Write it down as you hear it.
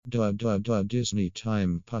Disney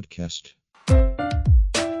Time Podcast.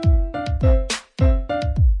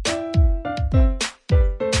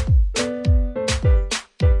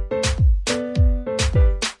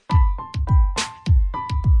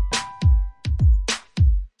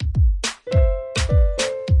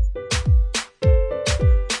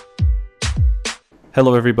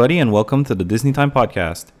 Hello, everybody, and welcome to the Disney Time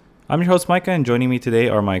Podcast. I'm your host, Micah, and joining me today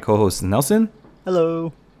are my co-hosts, Nelson.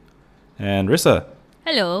 Hello. And Rissa.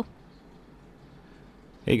 Hello.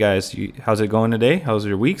 Hey, guys. How's it going today? How's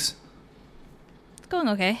your weeks? It's going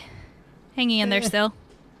okay. Hanging in there still.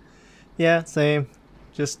 Yeah, same.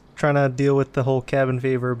 Just trying to deal with the whole cabin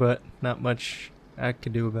fever, but not much I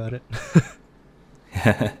could do about it.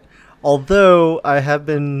 Although I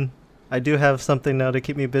do have something now to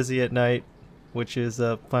keep me busy at night, which is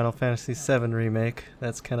a Final Fantasy VII remake.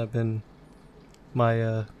 That's kind of been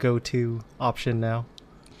my go-to option now.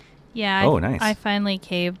 Yeah. Nice. I finally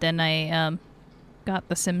caved and I got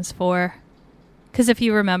The Sims 4. Because if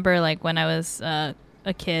you remember, like when I was a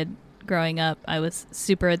kid growing up, I was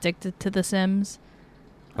super addicted to The Sims.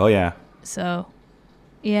 Oh, yeah. So,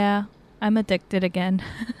 yeah, I'm addicted again.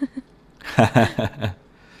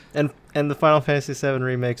 And the Final Fantasy VII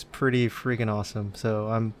remake's pretty freaking awesome, so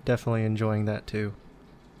I'm definitely enjoying that too.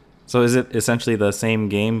 So is it essentially the same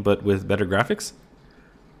game but with better graphics?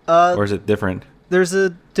 Or is it different? There's a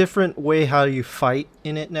different way how you fight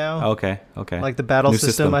in it now. Okay. Like the battle New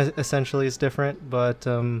system essentially is different, but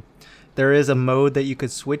there is a mode that you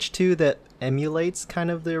could switch to that emulates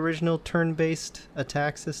kind of the original turn-based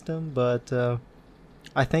attack system, but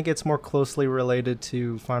I think it's more closely related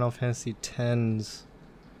to Final Fantasy X's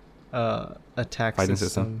attack Fighting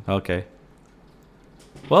system. Okay.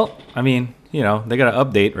 Well, I mean, they got to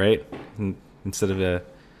update, right? Instead of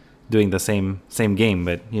doing the same game,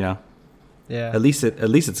 but Yeah. at least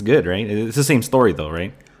it's good, right? It's the same story, though,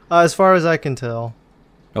 right? As far as I can tell.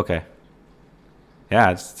 Okay.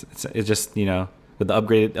 Yeah, it's just with the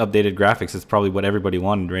updated graphics, it's probably what everybody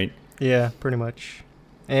wanted, right? Yeah, pretty much.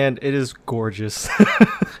 And it is gorgeous.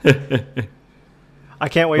 I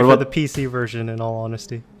can't wait for the PC version, in all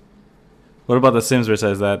honesty. What about The Sims? Is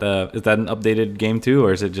that an updated game too,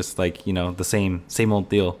 or is it just like the same old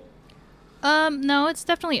deal? No, it's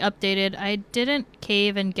definitely updated. I didn't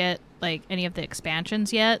cave and get like any of the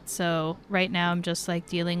expansions yet, so right now I'm just like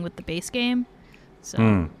dealing with the base game.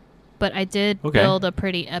 So, but I did build a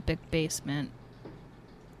pretty epic basement.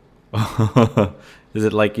 Is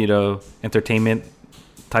it like entertainment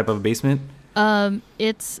type of basement?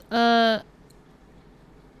 It's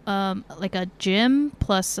like a gym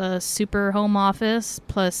plus a super home office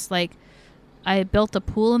plus like I built a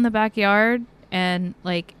pool in the backyard and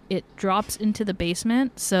like it drops into the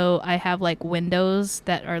basement, so I have like windows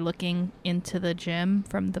that are looking into the gym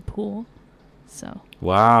from the pool. So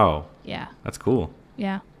wow, yeah, that's cool.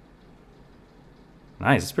 Yeah,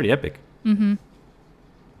 nice. It's pretty epic.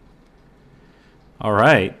 All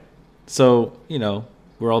right, so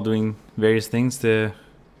we're all doing various things to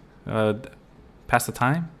pass the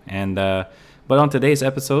time, and but on today's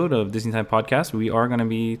episode of Disney Time Podcast, we are going to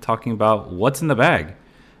be talking about what's in the bag,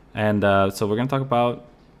 and so we're going to talk about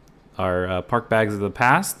our park bags of the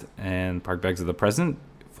past and park bags of the present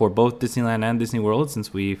for both Disneyland and Disney World,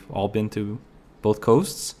 since we've all been to both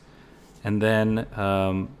coasts, and then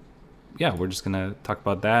we're just going to talk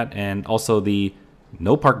about that, and also the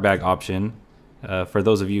no park bag option for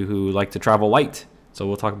those of you who like to travel light. So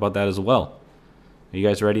we'll talk about that as well. Are you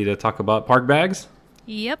guys ready to talk about park bags?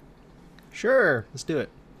 Yep. Sure, let's do it.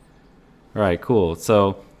 All right, cool.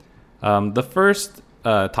 So the first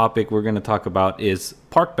topic we're going to talk about is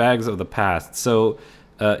park bags of the past. So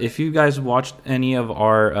if you guys watched any of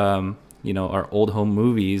our, our old home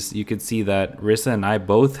movies, you could see that Rissa and I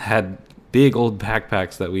both had big old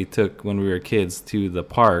backpacks that we took when we were kids to the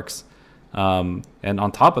parks. And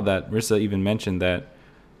on top of that, Rissa even mentioned that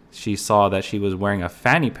she saw that she was wearing a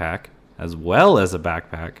fanny pack as well as a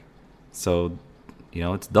backpack. So,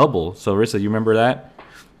 it's double. So, Rissa, you remember that?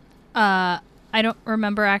 I don't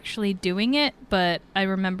remember actually doing it, but I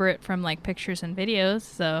remember it from like pictures and videos.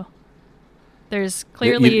 So there's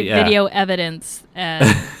clearly video evidence. And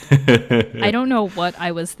I don't know what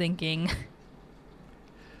I was thinking.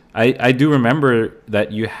 I do remember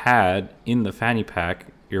that you had in the fanny pack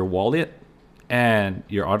your wallet and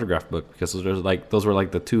your autograph book, because those were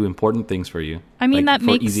like the two important things for you. I mean, like, that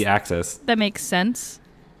makes easy access. That makes sense.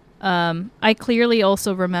 I clearly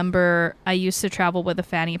also remember I used to travel with a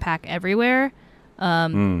fanny pack everywhere,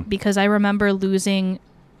 because I remember losing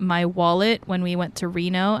my wallet when we went to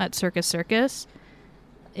Reno at Circus Circus.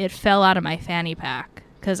 It fell out of my fanny pack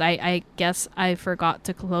because I guess I forgot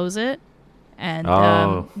to close it, and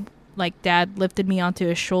Oh. like Dad lifted me onto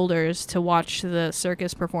his shoulders to watch the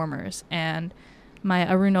circus performers, and my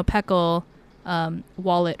Aruno Peckle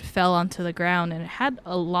wallet fell onto the ground, and it had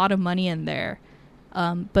a lot of money in there.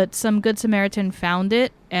 But some Good Samaritan found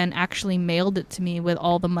it and actually mailed it to me with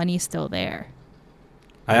all the money still there.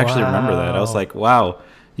 I actually remember that. I was Wow. like, wow,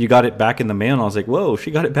 you got it back in the mail. And I was like, whoa,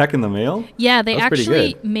 she got it back in the mail? Yeah, they That's pretty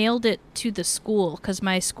actually good. mailed it to the school because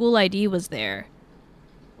my school ID was there.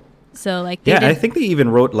 So like, they Yeah, I didn't- think they even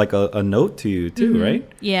wrote like a note to you too, Mhm. right?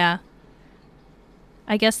 Yeah.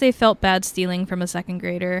 I guess they felt bad stealing from a second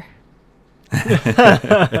grader.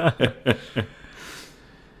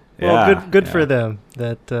 Well, Yeah, good yeah. for them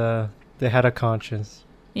that they had a conscience.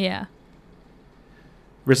 Yeah.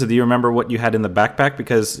 Rissa, do you remember what you had in the backpack?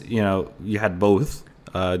 Because, you know, you had both.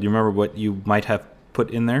 Do you remember what you might have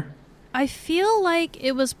put in there? I feel like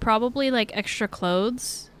it was probably like extra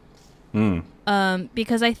clothes. Mm.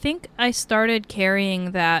 Because I think I started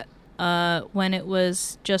carrying that when it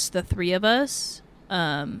was just the three of us,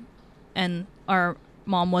 and our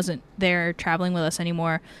mom wasn't there traveling with us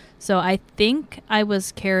anymore. So I think I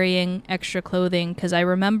was carrying extra clothing because I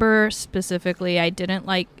remember specifically I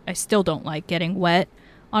still don't like getting wet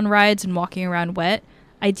on rides and walking around wet.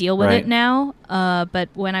 I deal with Right. it now, but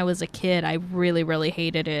when I was a kid, I really, really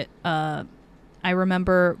hated it. I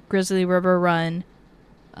remember Grizzly River Run.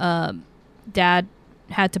 Dad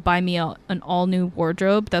had to buy me an all new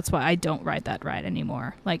wardrobe. That's why I don't ride that ride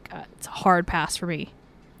anymore. Like, it's a hard pass for me.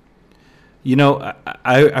 You know,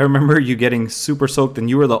 I remember you getting super soaked, and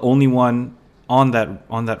you were the only one on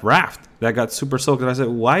that raft that got super soaked. And I said,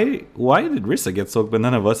 why did Rissa get soaked, but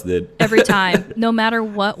none of us did? Every time, no matter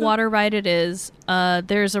what water ride it is,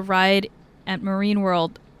 there's a ride at Marine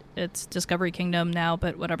World. It's Discovery Kingdom now,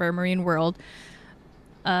 but whatever, Marine World.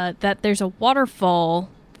 That there's a waterfall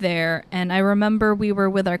there, and I remember we were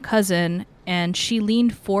with our cousin, and she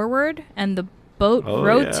leaned forward, and the boat Oh,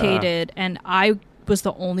 rotated, and I was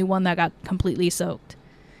the only one that got completely soaked.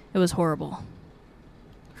 It was horrible.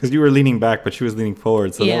 Because you were leaning back, but she was leaning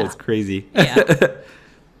forward, so Yeah. that was crazy. Yeah.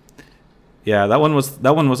 Yeah, that one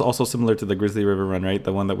was also similar to the Grizzly River Run, right?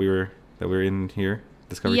 The one that we were in here,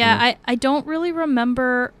 Discovery Kingdom. Yeah, I don't really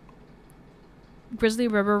remember Grizzly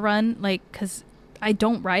River Run, like, because I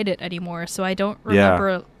don't ride it anymore, so I don't Yeah.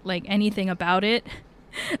 remember, like, anything about it.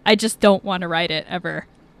 I just don't want to ride it ever.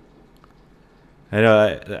 I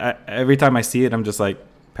know. Every time I see it, I'm just like,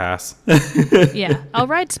 pass. Yeah, I'll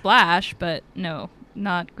ride Splash, but no,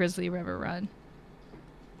 not Grizzly River Run.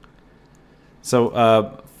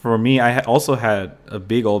 So for me, I also had a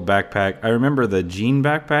big old backpack. I remember the jean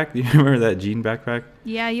backpack. Do you remember that jean backpack?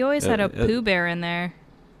 Yeah, you always had a Uh, Pooh Bear in there.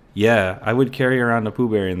 Yeah, I would carry around a Pooh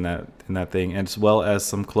Bear in that thing, as well as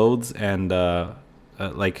some clothes and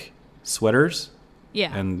like sweaters.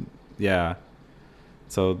 Yeah. And yeah,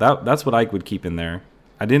 so that's what I would keep in there.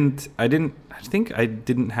 I think I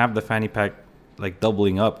didn't have the fanny pack like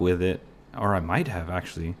doubling up with it, or I might have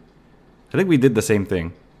actually. I think we did the same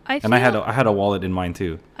thing. And I had a wallet in mine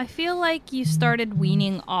too. I feel like you started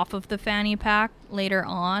weaning off of the fanny pack later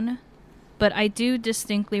on, but I do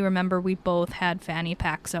distinctly remember we both had fanny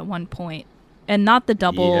packs at one point, and not the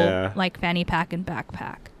double Yeah. like fanny pack and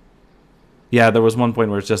backpack. Yeah, there was one point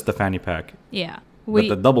where it's just the fanny pack, Yeah, but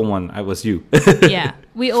the double one, I was you. yeah,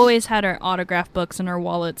 we always had our autograph books and our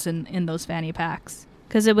wallets in those fanny packs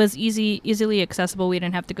because it was easily accessible. We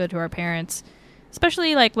didn't have to go to our parents,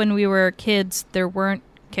 especially like when we were kids. There weren't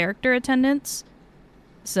character attendants,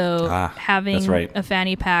 so That's having right. a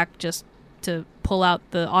fanny pack just to pull out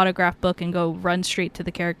the autograph book and go run straight to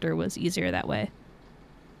the character was easier that way.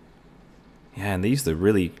 Yeah, and they used to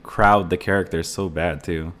really crowd the characters so bad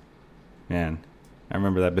too. Man, I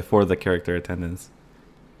remember that before the character attendance.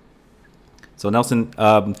 So Nelson,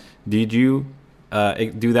 did you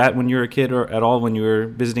do that when you were a kid or at all when you were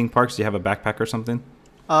visiting parks? Do you have a backpack or something?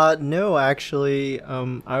 No, actually,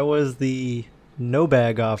 I was the no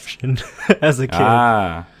bag option as a kid.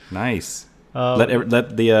 Ah, nice. Um,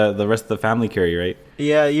 Let the rest of the family carry, right?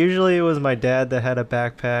 Yeah, usually it was my dad that had a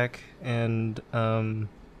backpack, and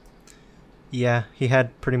yeah, he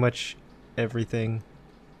had pretty much everything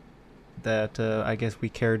that I guess we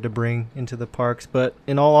cared to bring into the parks. But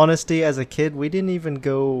in all honesty, as a kid, we didn't even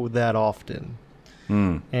go that often.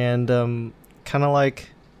 Hmm. And kind of like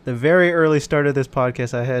the very early start of this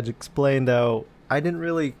podcast, I had explained how I didn't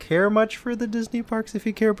really care much for the Disney parks, if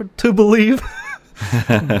you care to believe,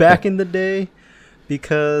 back in the day,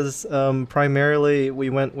 because primarily we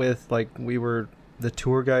went with, like, we were the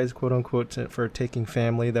tour guides, quote unquote, for taking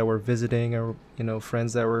family that were visiting, or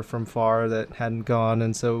friends that were from far that hadn't gone,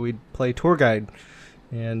 and so we'd play tour guide.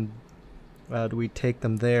 And we take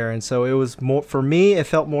them there, and so it was more for me. It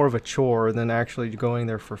felt more of a chore than actually going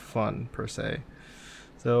there for fun per se.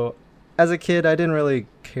 So, as a kid, I didn't really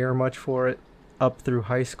care much for it. Up through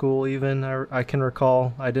high school, even I can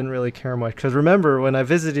recall, I didn't really care much. Because remember when I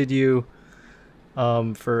visited you,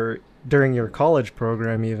 for during your college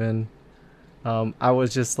program, even, I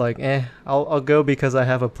was just like, I'll go because I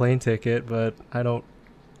have a plane ticket, but I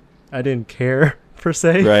didn't care per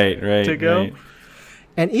se. Right. To go. Right.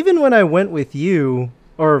 And even when I went with you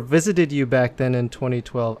or visited you back then in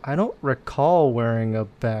 2012, I don't recall wearing a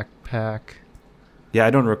backpack. Yeah, I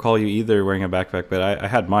don't recall you either wearing a backpack, but I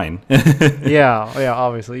had mine. yeah,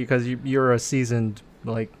 obviously, because you're a seasoned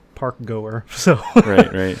like park goer. So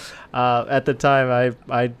right. At the time,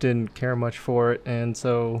 I didn't care much for it, and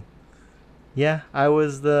so yeah, I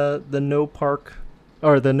was the no park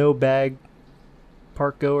or the no bag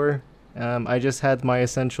park goer. I just had my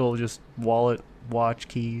essential just wallet, watch,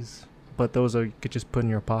 keys, but those you could just put in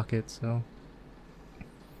your pocket. So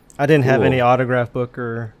I didn't have any autograph book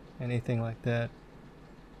or anything like that.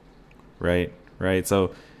 Right.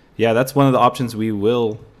 So, yeah, that's one of the options we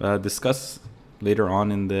will discuss later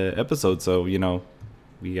on in the episode. So, we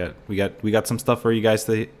got some stuff for you guys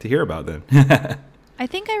to hear about then. I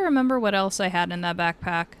think I remember what else I had in that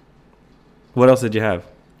backpack. What else did you have?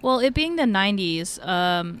 Well, it being the 90s,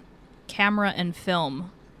 camera and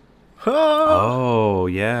film. Oh,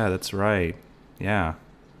 yeah, that's right. Yeah.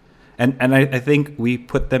 And I think we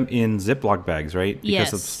put them in Ziploc bags, right?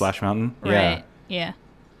 Because of Splash Mountain. Right. Yeah.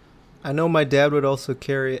 I know my dad would also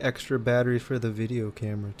carry extra batteries for the video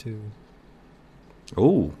camera too.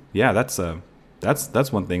 Oh, yeah, that's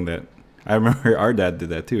one thing that I remember our dad did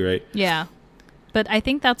that too, right? Yeah. But I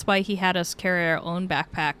think that's why he had us carry our own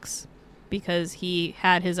backpacks, because he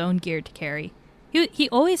had his own gear to carry. He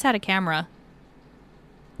always had a camera.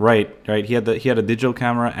 Right. He had a digital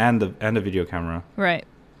camera and a video camera. Right.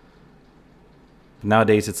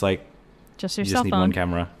 Nowadays it's like just your you cell just need phone. one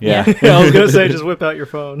camera. Yeah. Yeah, I was gonna say just whip out your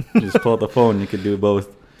phone. Just pull out the phone. You could do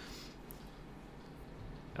both.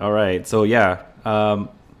 All right. So yeah,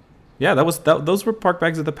 those were park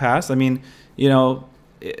bags of the past. I mean,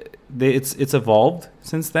 it's evolved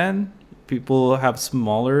since then. People have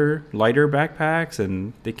smaller, lighter backpacks,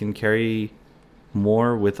 and they can carry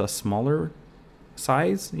more with a smaller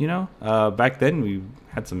size. Back then we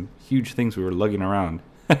had some huge things we were lugging around.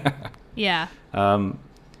 Yeah.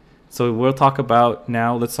 So let's talk about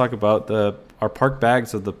our park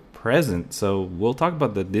bags of the present. So we'll talk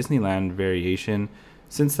about the Disneyland variation,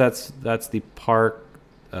 since that's the park.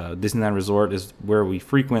 Disneyland Resort is where we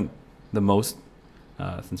frequent the most,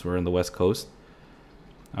 since we're in the West Coast.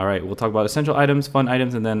 All right, we'll talk about essential items, fun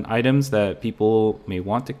items, and then items that people may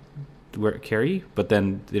want to carry, but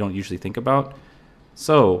then they don't usually think about.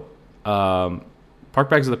 So, park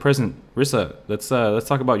bags of the present. Rissa, let's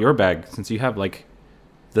talk about your bag, since you have like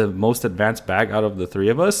the most advanced bag out of the three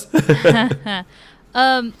of us.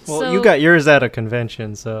 Well, you got yours at a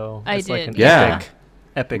convention, so I it's did. like an Yeah.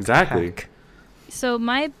 epic Exactly. pack. So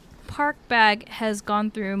my park bag has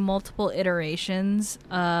gone through multiple iterations,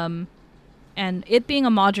 and it being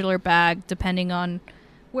a modular bag, depending on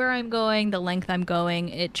where I'm going, the length I'm going,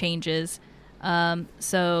 it changes.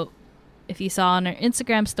 So if you saw on our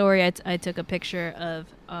Instagram story, I took a picture of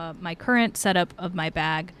my current setup of my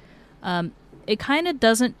bag. It kind of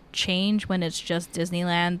doesn't change when it's just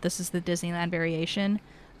Disneyland. This is the Disneyland variation.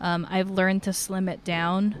 I've learned to slim it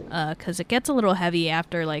down because it gets a little heavy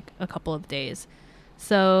after like a couple of days.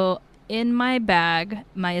 So in my bag,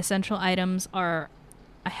 my essential items are,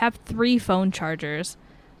 I have 3 phone chargers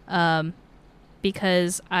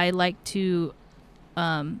because I like to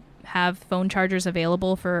have phone chargers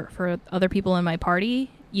available for other people in my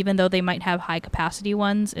party. Even though they might have high capacity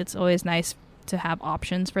ones, it's always nice to have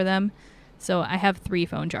options for them. So I have 3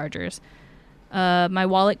 phone chargers. My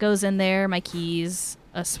wallet goes in there, my keys,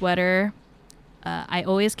 a sweater. I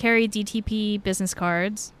always carry DTP business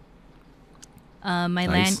cards.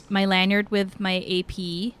 Nice. My lanyard with my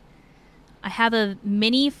AP. I have a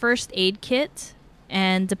mini first aid kit,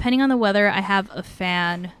 and depending on the weather, I have a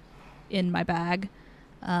fan in my bag.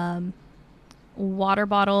 Water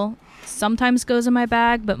bottle sometimes goes in my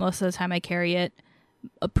bag, but most of the time I carry it.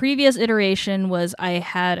 A previous iteration was I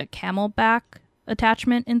had a Camelback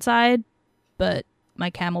attachment inside, but my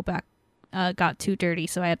Camelback got too dirty,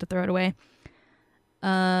 so I had to throw it away.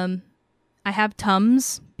 I have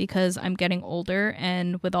Tums because I'm getting older,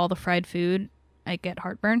 and with all the fried food, I get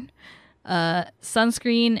heartburn.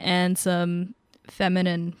 Sunscreen and some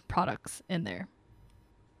feminine products in there.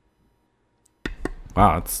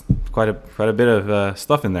 Wow, it's quite a bit of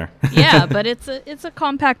stuff in there. Yeah, but it's a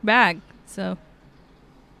compact bag, so.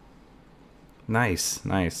 Nice,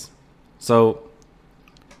 nice. So,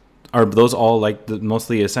 are those all like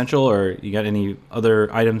mostly essential, or you got any other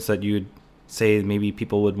items that you'd say maybe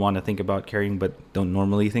people would want to think about carrying but don't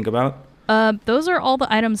normally think about? Those are all the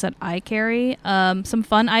items that I carry. Some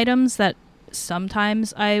fun items that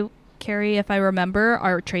sometimes I carry, if I remember,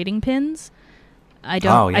 are trading pins. I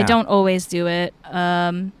don't always do it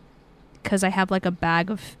because I have like a bag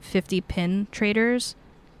of 50 pin traders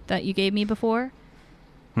that you gave me before.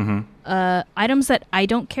 Mm-hmm. Items that I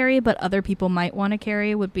don't carry but other people might want to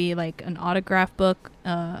carry would be like an autograph book,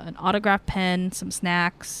 an autograph pen, some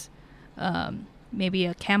snacks, maybe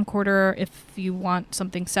a camcorder if you want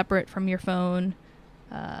something separate from your phone,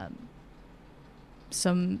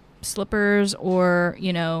 some slippers, or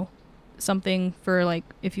something for like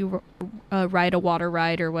if you ride a water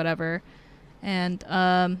ride or whatever. And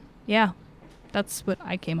yeah, that's what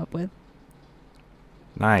I came up with.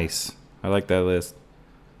 Nice. I like that list.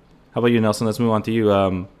 How about you, Nelson? Let's move on to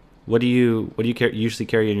you. What do you usually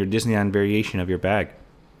carry in your Disneyland variation of your bag?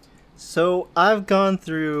 So I'm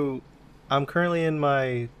currently in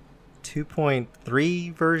my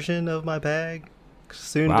 2.3 version of my bag.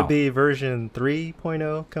 Soon to be version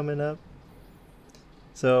 3.0 coming up.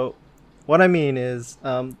 So what I mean is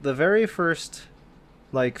the very first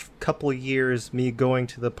like couple years me going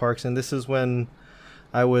to the parks, and this is when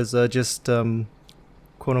I was just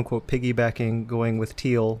quote unquote piggybacking, going with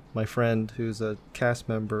Teal, my friend who's a cast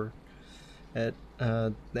member at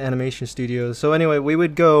the animation studios. So anyway, we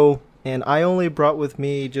would go, and I only brought with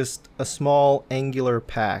me just a small angular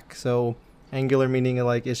pack. So angular meaning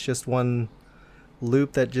like it's just one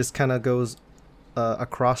loop that just kind of goes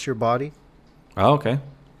across your body. Oh, okay.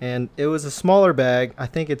 And it was a smaller bag. I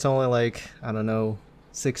think it's only like, I don't know,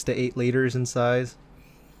 6 to 8 liters in size.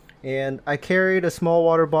 And I carried a small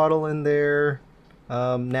water bottle in there,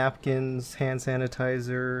 napkins, hand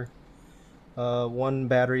sanitizer, one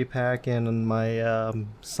battery pack, and my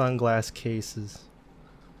sunglass cases.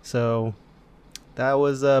 So that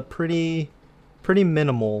was pretty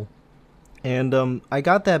minimal. And I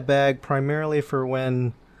got that bag primarily for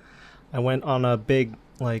when I went on a big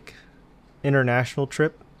like international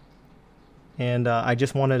trip, and I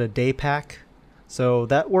just wanted a day pack. So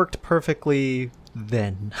that worked perfectly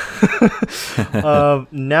then.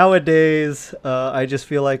 Nowadays, I just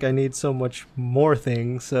feel like I need so much more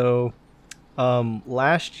things. So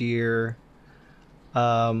last year,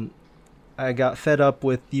 I got fed up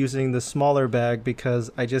with using the smaller bag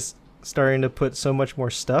because I just starting to put so much more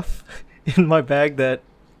stuff in my bag that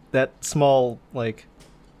small like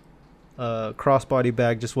crossbody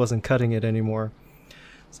bag just wasn't cutting it anymore.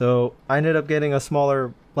 So I ended up getting a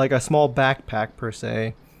small backpack per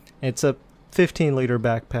se. It's a 15-liter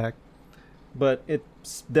backpack, but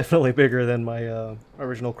it's definitely bigger than my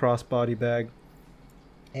original crossbody bag.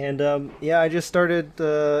 And yeah, I just started,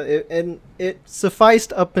 and it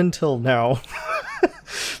sufficed up until now,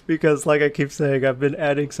 because like I keep saying, I've been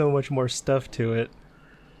adding so much more stuff to it,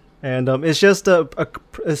 and it's just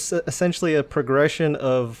essentially a progression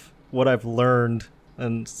of what I've learned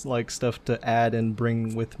and like stuff to add and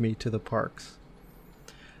bring with me to the parks.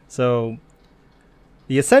 So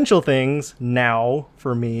the essential things now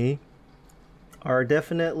for me are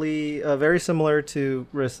definitely very similar to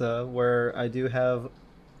Rissa, where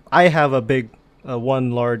I have a big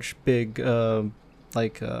one large big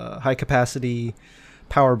high capacity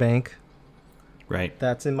power bank. Right.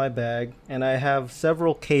 That's in my bag, and I have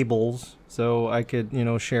several cables, so I could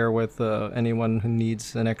share with anyone who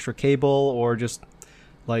needs an extra cable, or just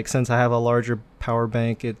like since I have a larger power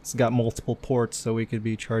bank, it's got multiple ports, so we could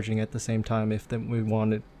be charging at the same time if we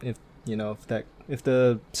wanted, if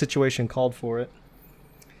the situation called for it.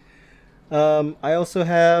 I also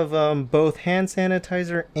have both hand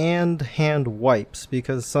sanitizer and hand wipes,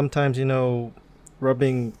 because sometimes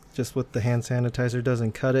rubbing just with the hand sanitizer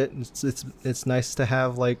doesn't cut it. It's nice to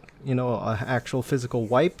have like a actual physical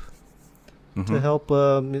wipe to help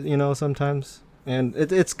sometimes, and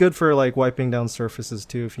it's good for like wiping down surfaces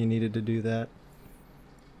too if you needed to do that.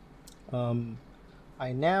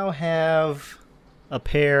 I now have a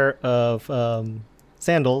pair of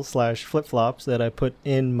sandals / flip-flops that I put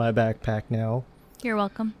in my backpack now. You're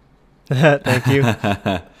welcome. Thank you.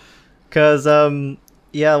 Because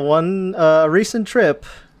one recent trip,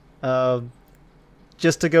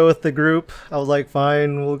 just to go with the group, I was like,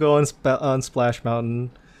 fine, we'll go on Splash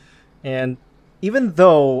Mountain. And even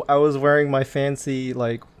though I was wearing my fancy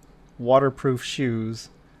like waterproof shoes,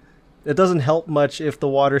 it doesn't help much if the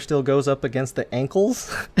water still goes up against the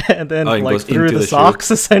ankles and then like through the socks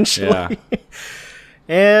shoe. Essentially. Yeah.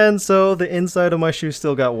 And so the inside of my shoe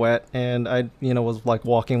still got wet, and I was like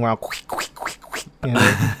walking around You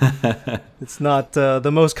know? It's not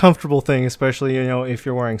the most comfortable thing, especially if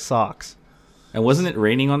you're wearing socks. And wasn't it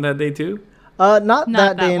raining on that day too? Not that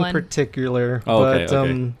Not day that in one. particular, Oh, okay, but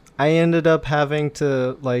okay. I ended up having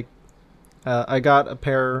to I got a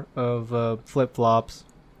pair of flip-flops,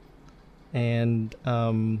 and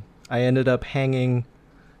I ended up hanging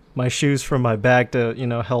my shoes from my bag to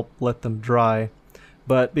help let them dry.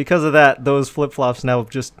 But because of that, those flip-flops now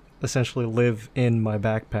just essentially live in my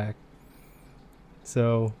backpack.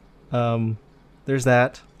 So there's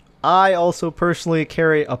that. I also personally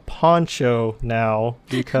carry a poncho now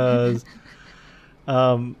because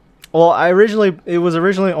it was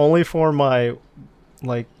originally only for my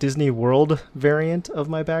Disney World variant of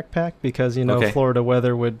my backpack because Okay. Florida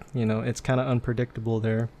weather would it's kind of unpredictable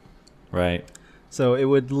there. Right. So it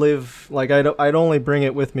would live I'd only bring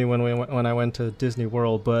it with me when I went to Disney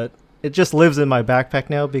World, but it just lives in my backpack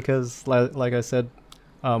now because like I said,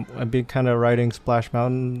 I've been kind of riding Splash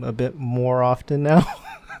Mountain a bit more often now.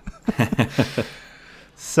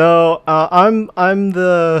 So I'm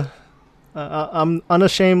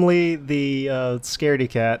unashamedly the scaredy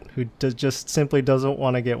cat who just simply doesn't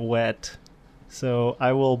want to get wet. So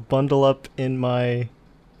I will bundle up in my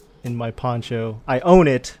poncho. I own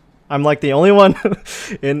it. I'm like the only one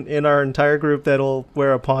in our entire group that'll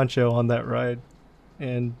wear a poncho on that ride,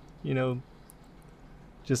 and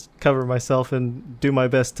just cover myself and do my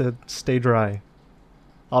best to stay dry.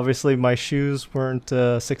 Obviously, my shoes weren't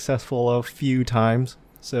successful a few times,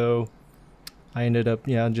 so I ended up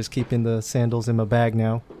just keeping the sandals in my bag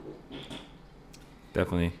now.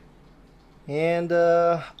 Definitely. And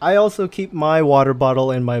I also keep my water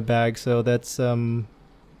bottle in my bag, so that's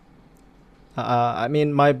I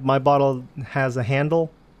mean my bottle has a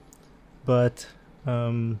handle, but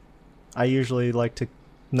I usually like to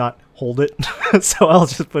not hold it, so I'll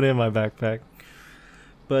just put it in my backpack.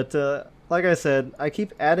 But like I said, I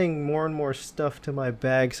keep adding more and more stuff to my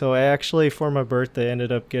bag, so I actually for my birthday ended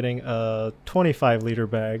up getting a 25-liter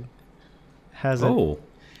bag. Has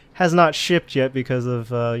not shipped yet because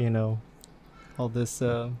of all this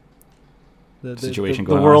the Situation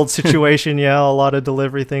the going world on. situation. Yeah, a lot of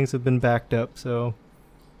delivery things have been backed up, so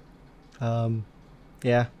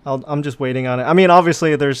yeah, I'm just waiting on it. I mean,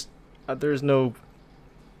 obviously there's no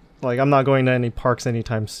I'm not going to any parks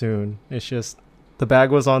anytime soon. It's just the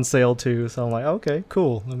bag was on sale too, so I'm like, okay,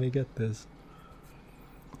 cool, let me get this.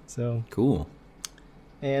 So Cool.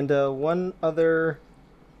 and one other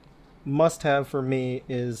must-have for me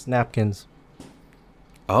is napkins.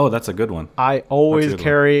 Oh, that's a good one. I always good one?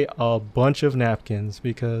 carry a bunch of napkins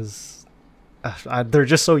because they're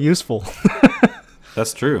just so useful.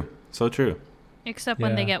 That's true. So true. Except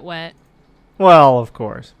when they Yeah. get wet. Well, of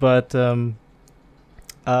course, but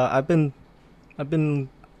I've been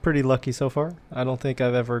pretty lucky so far. I don't think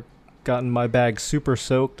I've ever gotten my bag super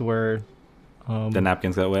soaked where The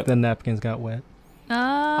napkins got wet. the napkins got wet.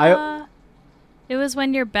 It was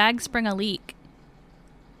when your bag sprung a leak.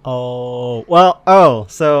 Oh, well,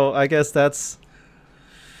 so I guess that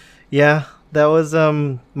was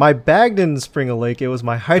my bag didn't spring a leak. It was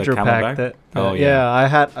my hydro camel pack bag? that Oh,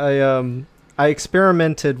 yeah, yeah. I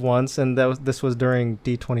experimented once, and this was during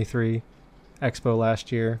D23 Expo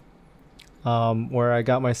last year, where I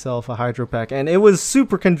got myself a hydro pack, and it was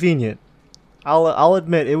super convenient. I'll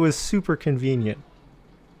admit it was super convenient,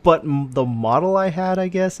 but the model I had, I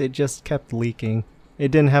guess, it just kept leaking. It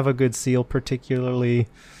didn't have a good seal, particularly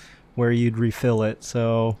where you'd refill it.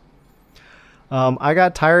 So I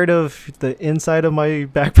got tired of the inside of my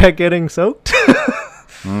backpack getting soaked.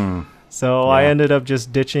 So I Yeah. ended up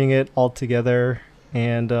just ditching it altogether,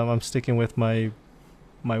 and I'm sticking with my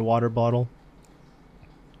water bottle.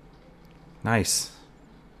 Nice.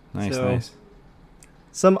 Nice, So- nice.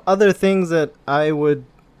 Some other things that I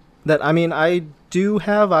do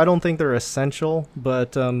have, I don't think they're essential,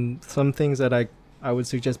 but some things that I would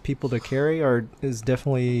suggest people to carry is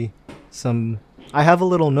definitely I have a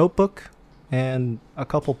little notebook and a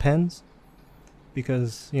couple pens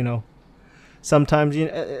because, sometimes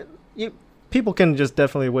people can just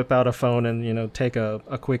definitely whip out a phone and, take a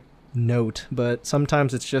quick note, but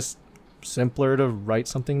sometimes it's just simpler to write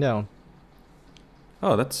something down.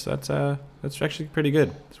 Oh, that's actually pretty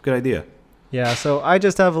good. It's a good idea. Yeah, so I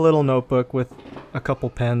just have a little notebook with a couple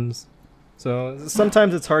pens. So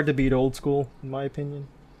sometimes it's hard to beat old school, in my opinion.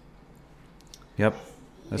 Yep.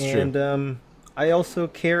 That's and true. I also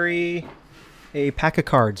carry a pack of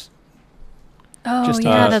cards. Oh, Just,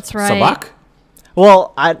 yeah, that's right. Sabak?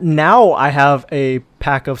 Well, now I have a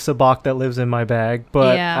pack of Sabak that lives in my bag,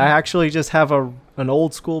 but Yeah. I actually just have an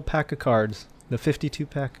old school pack of cards, the 52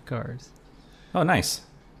 pack of cards. Oh, nice.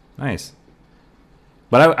 Nice.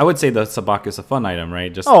 But I would say the sabak is a fun item,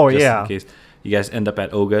 right? Just yeah. In case you guys end up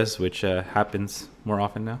at Oga's, which happens more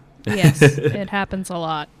often now. Yes, it happens a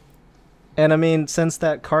lot. And I mean, since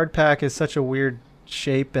that card pack is such a weird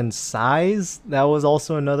shape and size, that was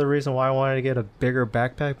also another reason why I wanted to get a bigger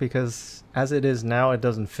backpack, because as it is now, it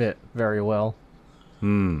doesn't fit very well.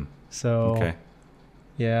 So Okay.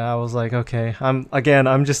 yeah, I was like, okay,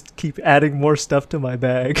 I'm just keep adding more stuff to my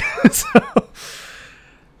bag. So,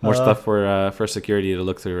 More stuff for security to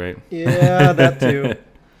look through, right? yeah, that too.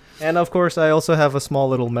 And of course, I also have a small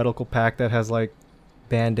little medical pack that has like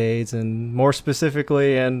band-aids, and more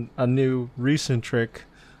specifically, and a new recent trick,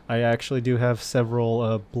 I actually do have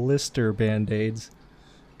several blister band-aids,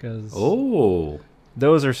 because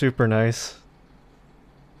those are super nice.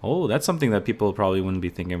 Oh, that's something that people probably wouldn't be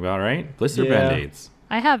thinking about, right? Blister Yeah. band-aids.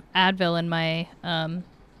 I have Advil in my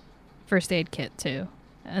first aid kit too,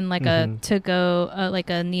 and like a to-go like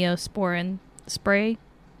a Neosporin spray.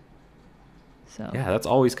 So Yeah, that's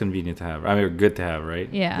always convenient to have. I mean, good to have, right?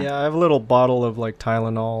 yeah. Yeah, I have a little bottle of like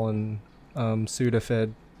Tylenol and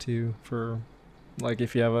Sudafed too, for like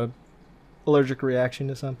if you have a allergic reaction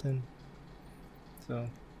to something. So,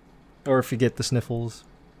 or if you get the sniffles.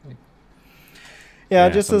 Yeah,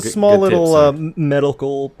 just some a good small tips little there.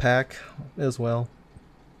 medical pack as well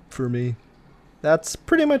for me. That's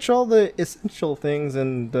pretty much all the essential things,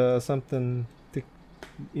 and something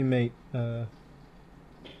you may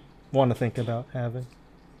want to think about having.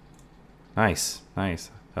 Nice. I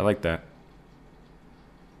like that.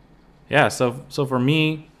 Yeah, so for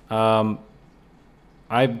me, I've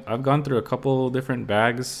gone through a couple different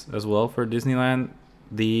bags as well for Disneyland.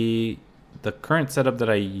 The current setup that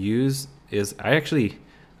I use is I actually,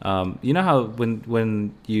 you know how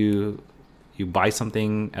when you buy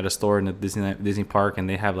something at a store in a Disney park and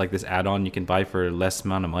they have like this add-on you can buy for less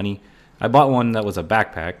amount of money. I bought one that was a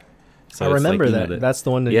backpack. So I it's remember like, that. That's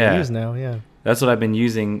the one that Yeah. you use now, yeah. That's what I've been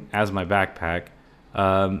using as my backpack.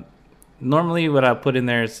 Normally, what I put in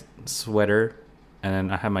there is sweater, and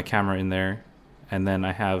then I have my camera in there, and then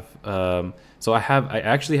I have I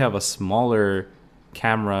actually have a smaller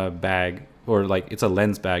camera bag, or like it's a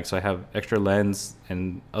lens bag, so I have extra lens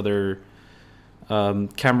and other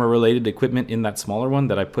camera related equipment in that smaller one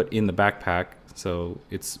that I put in the backpack, so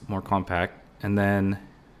it's more compact. And then,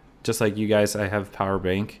 just like you guys, I have power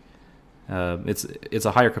bank. It's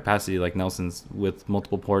a higher capacity like Nelson's with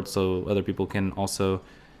multiple ports, so other people can also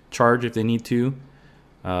charge if they need to.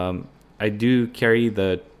 I do carry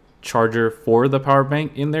the charger for the power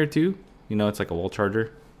bank in there too. You know, it's like a wall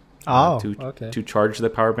charger. To charge the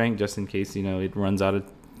power bank just in case, you know, it runs out of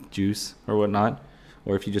juice or whatnot.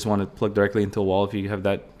 Or if you just want to plug directly into a wall, if you have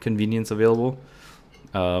that convenience available.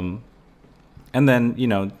 And then,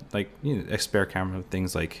 a spare camera,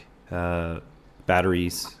 things like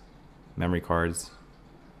batteries, memory cards,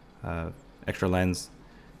 extra lens.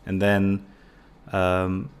 And then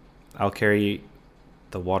I'll carry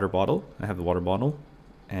the water bottle. I have the water bottle.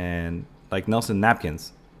 And like Nelson,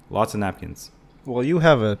 napkins. Lots of napkins. Well, you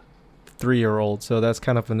have a 3-year-old, so that's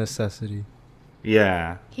kind of a necessity.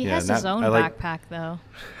 Yeah. He has his own backpack though.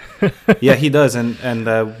 Yeah, he does,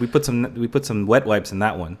 and we put some wet wipes in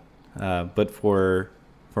that one. But for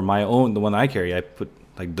my own, the one I carry, I put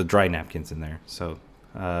like the dry napkins in there. So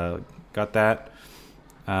got that.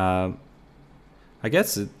 I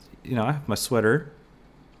guess I have my sweater,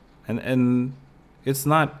 and it's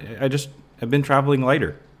not. I've been traveling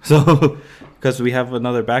lighter, so because we have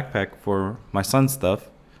another backpack for my son's stuff,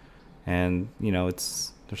 and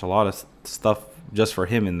there's a lot of stuff just for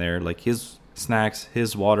him in there, like his snacks,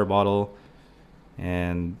 his water bottle,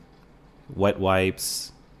 and wet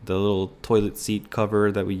wipes, the little toilet seat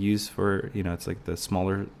cover that we use for, it's like the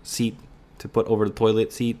smaller seat to put over the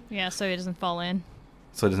toilet seat. Yeah, so it doesn't fall in.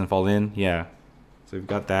 Yeah. So we've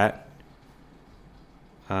got that.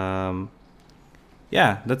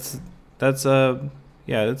 Yeah, that's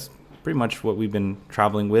pretty much what we've been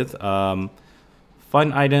traveling with.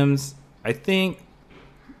 Fun items, I think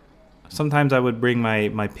sometimes I would bring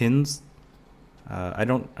my pins. I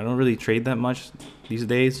don't really trade that much these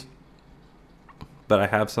days, but I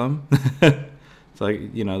have some. So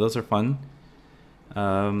those are fun.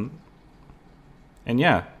 And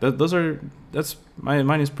yeah,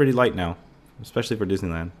 mine is pretty light now, especially for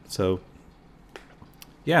Disneyland. So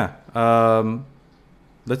yeah,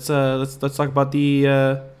 let's talk about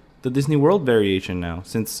the Disney World variation now,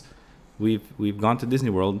 since we've gone to Disney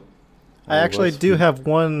World. I actually do have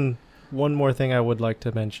one more thing I would like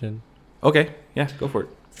to mention. Okay, yeah, go for it.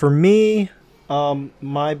 For me,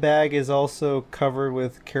 my bag is also covered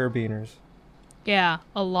with carabiners. Yeah,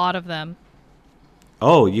 a lot of them.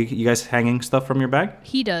 Oh, you guys hanging stuff from your bag?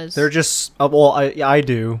 He does. They're just well, I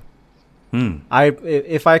do.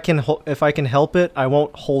 If I can help it, I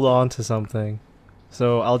won't hold on to something,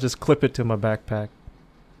 so I'll just clip it to my backpack.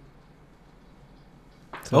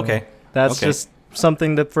 So Okay. that's Okay. just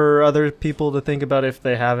something that for other people to think about if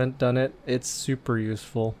they haven't done it. It's super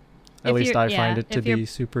useful. At If least you're- I yeah, find it to if you're- be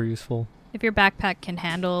super useful. If your backpack can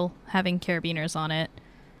handle having carabiners on it.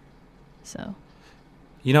 So,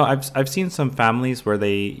 You know, I've seen some families where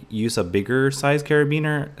they use a bigger size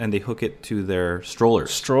carabiner and they hook it to their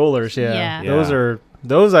strollers. Strollers, yeah. Yeah.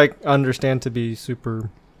 Those I understand to be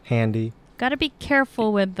super handy. gotta be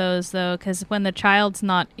careful with those, though, because when the child's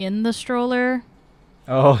not in the stroller,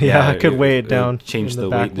 Oh yeah, I could weigh it down. Change in the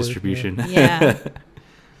weight backward, yeah. distribution. yeah.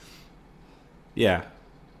 Yeah.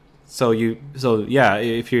 So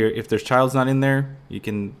if there's child's not in there, you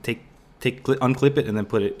can unclip it and then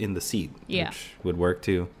put it in the seat, Yeah. which would work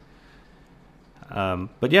too.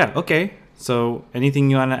 But yeah, okay. So anything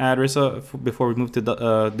you want to add, Rissa, before we move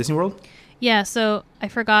to Disney World? Yeah, so I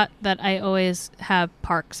forgot that I always have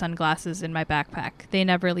park sunglasses in my backpack. They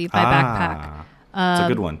never leave my backpack. It's a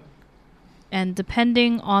good one. And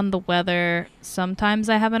depending on the weather, sometimes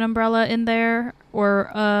I have an umbrella in there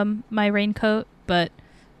or my raincoat, but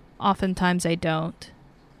oftentimes I don't.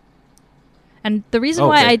 And the reason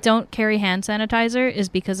why Okay. I don't carry hand sanitizer is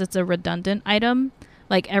because it's a redundant item.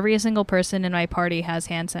 Like every single person in my party has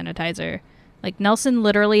hand sanitizer. Like Nelson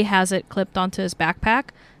literally has it clipped onto his backpack.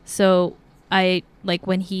 So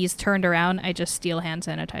when he's turned around, I just steal hand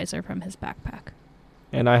sanitizer from his backpack.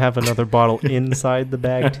 And I have another bottle inside the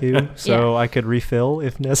bag too, so I could refill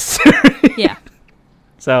if necessary. Yeah.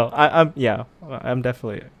 So I'm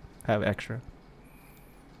definitely have extra.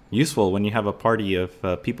 Useful when you have a party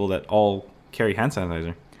of people that all carry hand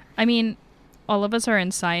sanitizer. I mean, all of us are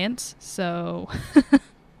in science, so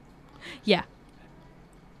yeah.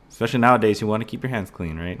 Especially nowadays, you want to keep your hands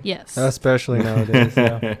clean, right? Yes. Especially nowadays.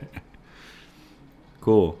 Yeah.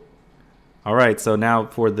 Cool. All right, so now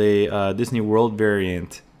for the Disney World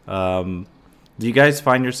variant. Do you guys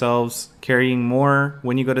find yourselves carrying more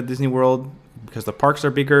when you go to Disney World because the parks are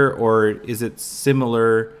bigger, or is it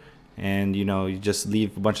similar and you just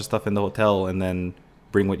leave a bunch of stuff in the hotel and then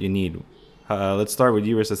bring what you need? Let's start with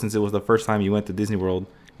you, Rissa, since it was the first time you went to Disney World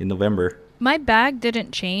in November. My bag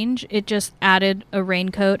didn't change. It just added a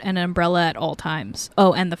raincoat and an umbrella at all times.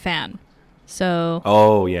 Oh, and the fan. So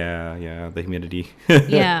Oh, yeah, the humidity.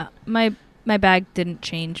 yeah, my bag didn't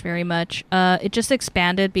change very much. It just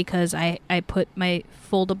expanded because I put my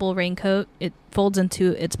foldable raincoat. It folds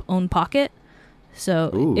into its own pocket,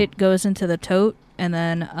 so Ooh. it goes into the tote, and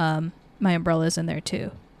then my umbrella's in there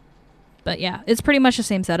too. But yeah, it's pretty much the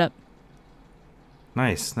same setup.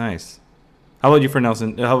 Nice. How about you for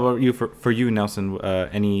Nelson? How about you for you, Nelson?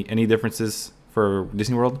 Any differences for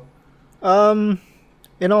Disney World?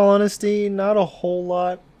 In all honesty, not a whole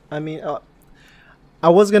lot. I mean, I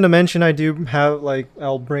was gonna mention I do have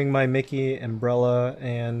I'll bring my Mickey umbrella,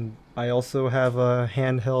 and I also have a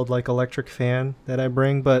handheld electric fan that I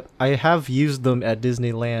bring, but I have used them at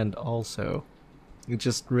Disneyland also. It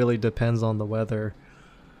just really depends on the weather.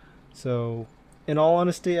 So, in all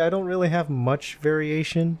honesty, I don't really have much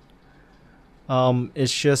variation.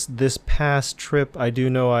 It's just this past trip, I do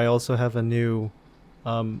know I also have a new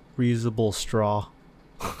reusable straw.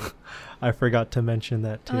 I forgot to mention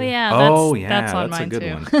that too. Oh yeah, that's on that's mine a good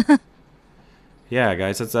too. one. Yeah,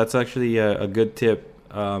 guys, that's actually a good tip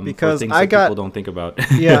Because for things I that got- people don't think about.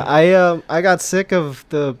 Yeah, I got sick of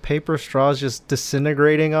the paper straws just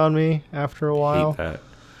disintegrating on me after a while. Hate that.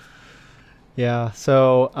 Yeah,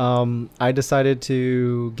 so I decided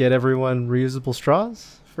to get everyone reusable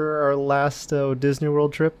straws for our last Disney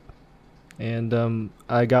World trip, and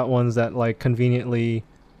I got ones that conveniently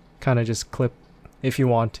kind of just clip, if you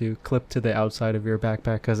want to, clip to the outside of your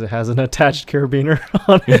backpack because it has an attached carabiner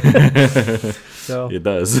on it. So It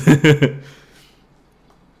does.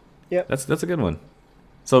 Yep. That's a good one.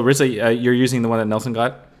 So Rissa, you're using the one that Nelson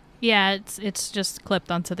got? Yeah, it's just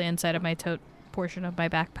clipped onto the inside of my tote portion of my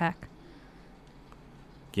backpack.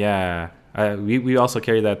 Yeah, we also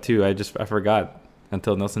carry that too. I forgot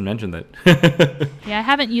until Nelson mentioned it. Yeah, I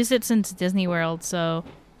haven't used it since Disney World, so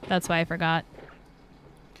that's why I forgot.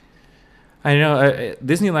 I know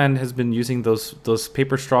Disneyland has been using those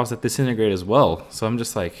paper straws that disintegrate as well. So I'm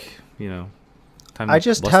just time I to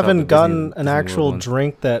just bust out haven't the gotten Disney an World actual ones.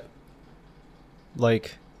 drink that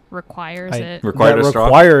Requires I- it. Required that a straw?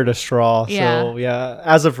 required a straw. Yeah. So yeah,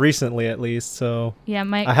 as of recently at least. So Yeah,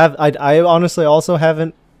 I honestly also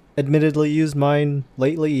haven't admittedly used mine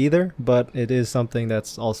lately either, but it is something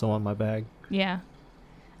that's also on my bag. Yeah.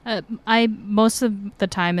 I most of the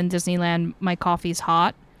time in Disneyland, my coffee's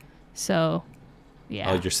hot, so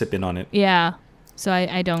yeah. Oh, you're sipping on it. Yeah, so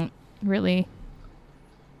I don't really.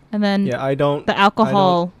 And then Yeah, I don't. the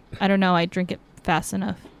alcohol, I don't know. I drink it fast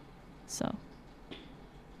enough, so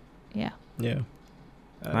yeah. Yeah.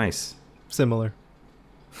 Nice. Similar.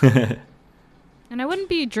 And I wouldn't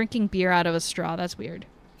be drinking beer out of a straw. That's weird.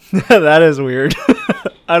 That is weird.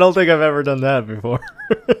 I don't think I've ever done that before.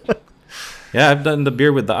 Yeah, I've done the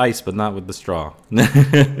beer with the ice, but not with the straw.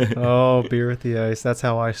 Oh, beer with the ice. That's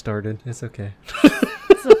how I started. It's okay.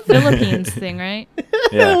 It's a Philippines thing, right?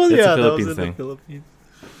 Yeah, Well, it's yeah, a that was Philippines in the thing. Philippines.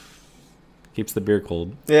 Keeps the beer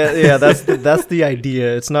cold. Yeah, that's the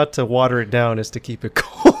idea. It's not to water it down, it's to keep it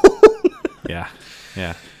cold. Yeah.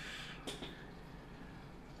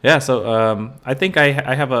 Yeah, so I think I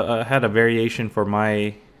had a variation for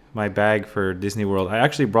my bag for Disney World. I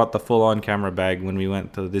actually brought the full-on camera bag when we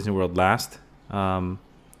went to Disney World last.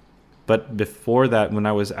 But before that, when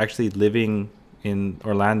I was actually living in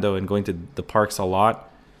Orlando and going to the parks a lot,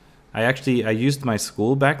 I used my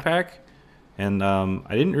school backpack, and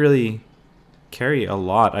I didn't really carry a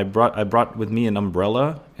lot. I brought with me an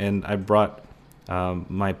umbrella, and I brought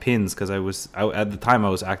my pins because at the time I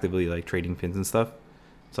was actively like trading pins and stuff.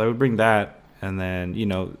 So I would bring that, and then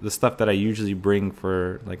the stuff that I usually bring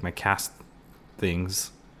for like my cast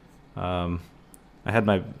things. I had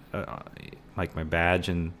my like my badge,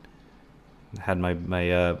 and had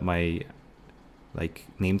my like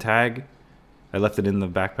name tag. I left it in the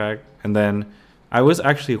backpack, and then I was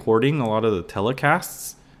actually hoarding a lot of the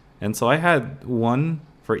telecasts, and so I had one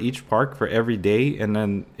for each park for every day, and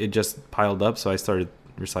then it just piled up, so I started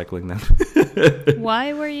recycling them.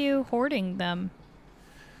 Why were you hoarding them?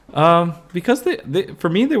 Because they for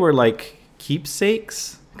me they were like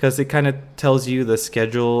keepsakes, because it kind of tells you the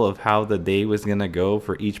schedule of how the day was gonna go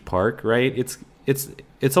for each park, right? It's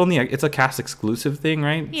only it's a cast exclusive thing,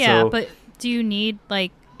 right? Yeah, So, but do you need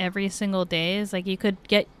like every single day? Is like you could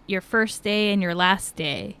get your first day and your last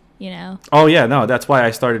day, oh yeah, no, that's why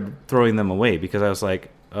I started throwing them away, because I was like,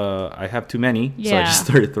 I have too many, so I Yeah. just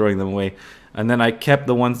started throwing them away. And then I kept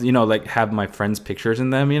the ones, like have my friends' pictures in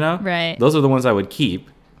them, Right. Those are the ones I would keep.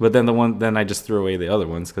 But then then I just threw away the other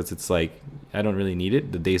ones, because it's like I don't really need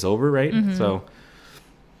it. The day's over, right? Mhm. So,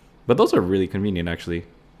 but those are really convenient, actually.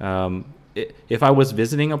 If I was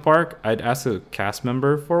visiting a park, I'd ask a cast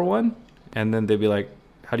member for one, and then they'd be like,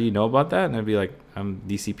 "How do you know about that?" And I'd be like, "I'm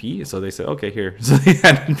DCP." So they said, "Okay, here." So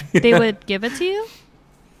They would give it to you?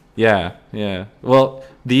 Yeah. Well,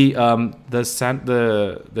 the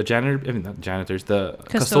janitor, I mean, not janitors, the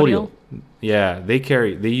Custodial. custodial. Yeah,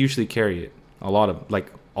 they usually carry it. A lot of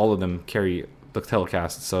all of them carry the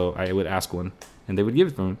telecast, so I would ask one, and they would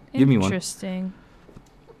give me one. Interesting.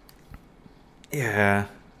 Yeah,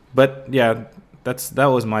 but yeah, that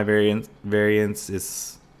was my variance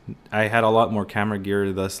is I had a lot more camera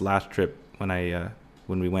gear this last trip when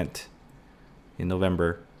we went in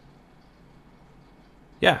November.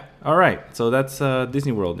 Yeah, all right. So that's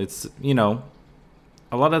Disney World. It's a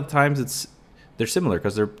lot of the times they're similar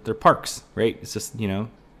because they're parks, right? It's just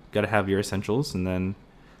got to have your essentials, and then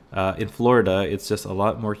in Florida it's just a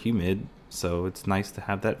lot more humid, so it's nice to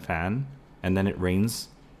have that fan. And then it rains.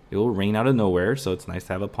 It will rain out of nowhere, so it's nice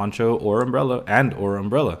to have a poncho or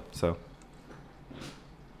umbrella. So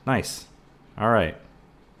nice. All right.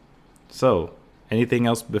 So anything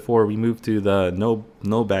else before we move to the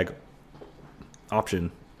no bag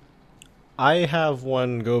option? I have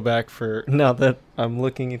one go back for now that I'm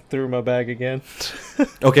looking through my bag again.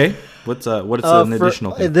 Okay. What's an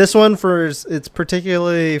additional thing? This one it's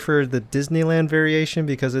particularly for the Disneyland variation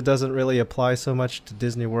because it doesn't really apply so much to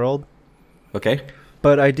Disney World. Okay.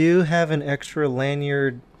 But I do have an extra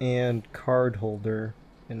lanyard and card holder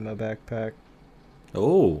in my backpack.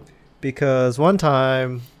 Oh. Because one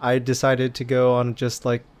time I decided to go on just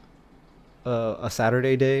like a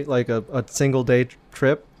Saturday day, like a single day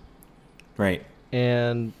trip. Right.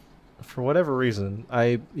 And for whatever reason,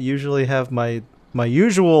 I usually have my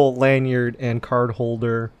usual lanyard and card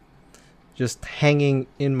holder just hanging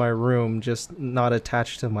in my room, just not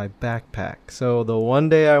attached to my backpack. So the one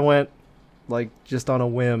day I went, like just on a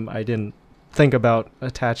whim, I didn't think about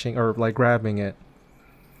attaching or like grabbing it.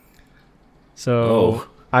 So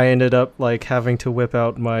I ended up like having to whip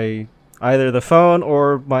out my either the phone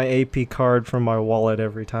or my AP card from my wallet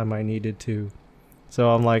every time I needed to. So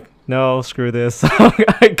I'm like, no, screw this.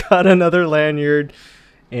 I got another lanyard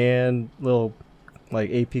and little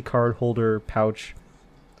like AP card holder pouch.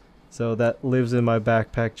 So that lives in my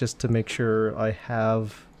backpack just to make sure I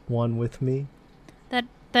have one with me.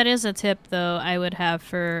 That is a tip, though, I would have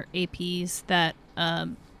for APs that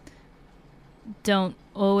don't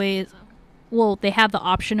always. Well, they have the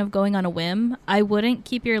option of going on a whim. I wouldn't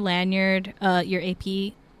keep your lanyard, your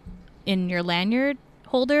AP, in your lanyard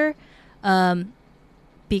holder,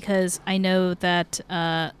 because I know that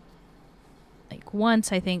like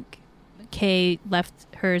once I think Kay left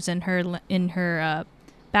hers in her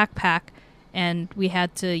backpack, and we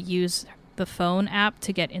had to use the phone app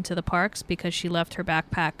to get into the parks because she left her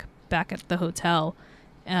backpack back at the hotel.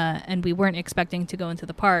 And we weren't expecting to go into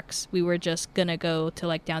the parks. We were just gonna go to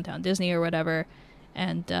like downtown Disney or whatever.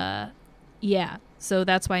 And yeah, so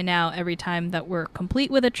that's why now every time that we're complete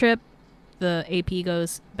with a trip, the AP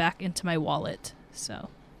goes back into my wallet. So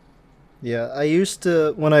Yeah, I used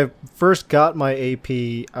to, when I first got my AP,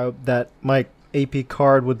 that my AP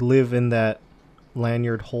card would live in that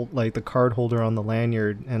lanyard hold, like the card holder on the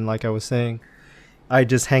lanyard, and like I was saying, I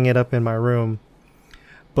just hang it up in my room.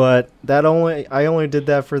 But I only did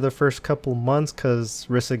that for the first couple months because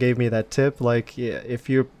Rissa gave me that tip. Like, yeah,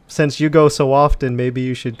 since you go so often, maybe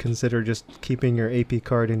you should consider just keeping your AP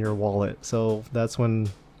card in your wallet. So that's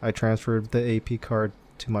when I transferred the AP card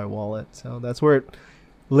to my wallet. So that's where it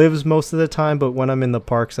lives most of the time. But when I'm in the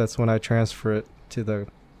parks, that's when I transfer it to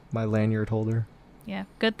my lanyard holder. yeah,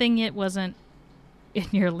 good thing it wasn't in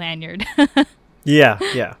your lanyard. Yeah.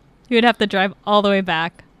 You would have to drive all the way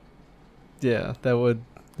back. Yeah, that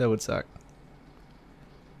would suck.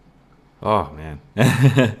 Oh man.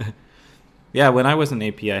 Yeah, when I was in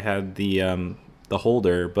AP, I had the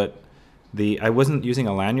holder, but I wasn't using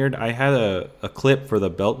a lanyard. I had a clip for the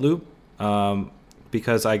belt loop,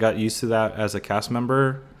 because I got used to that as a cast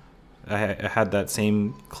member. I had that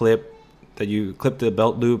same clip that you clip the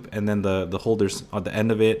belt loop, and then the holder's on the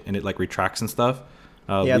end of it, and it like retracts and stuff.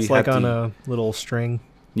 Yeah, it's like on a little string.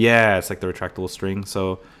 Yeah, it's like the retractable string.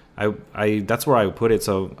 So I that's where I would put it.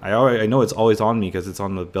 So I know it's always on me because it's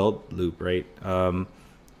on the belt loop, right?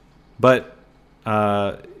 But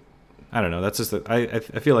I don't know. That's just I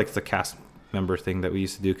feel like it's a cast member thing that we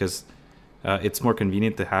used to do because it's more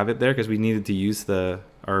convenient to have it there because we needed to use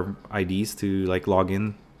our IDs to like log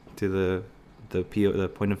in to the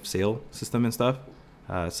point of sale system and stuff.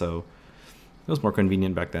 So it was more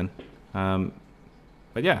convenient back then.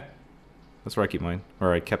 But yeah, that's where I keep mine,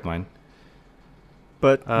 or I kept mine.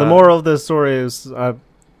 But the moral of the story is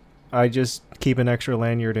I just keep an extra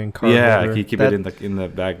lanyard in card holder. Yeah, keep it in the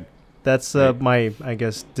bag. That's my, I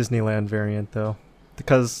guess, Disneyland variant, though.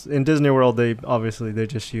 Because in Disney World, they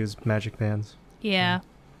just use magic bands. Yeah,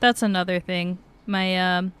 that's another thing.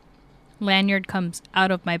 My lanyard comes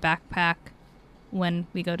out of my backpack when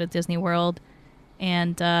we go to Disney World.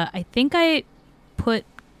 And I think I put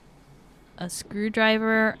a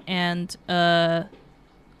screwdriver and the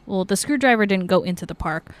screwdriver didn't go into the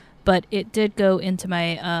park, but it did go into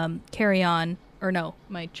my carry-on, or no,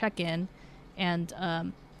 my check-in, and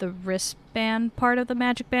the wristband part of the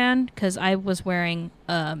magic band, because I was wearing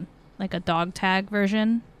like a dog tag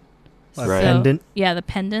version. Right. Pendant? Yeah, the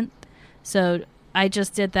pendant. So I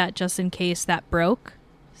just did that just in case that broke.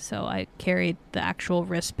 So I carried the actual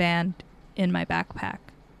wristband in my backpack.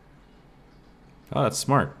 Oh, that's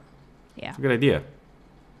smart. Yeah. That's a good idea.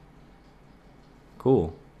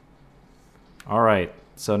 Cool. All right.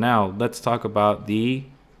 So now let's talk about the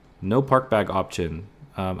no park bag option.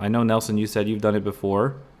 I know, Nelson, you said you've done it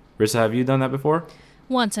before. Rissa, have you done that before?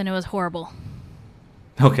 Once, and it was horrible.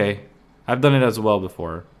 Okay. I've done it as well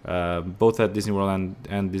before, both at Disney World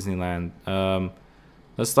and Disneyland.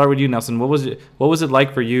 Let's start with you, Nelson. What was it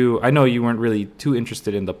like for you? I know you weren't really too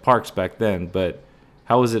interested in the parks back then, but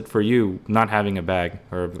how was it for you not having a bag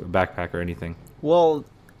or a backpack or anything? Well,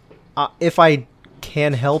 if I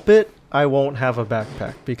can help it, I won't have a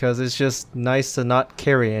backpack because it's just nice to not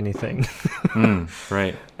carry anything.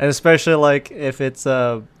 Right. And especially like if it's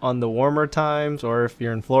on the warmer times or if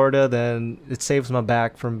you're in Florida, then it saves my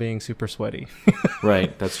back from being super sweaty.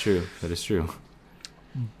 Right. That's true. That is true.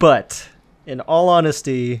 But in all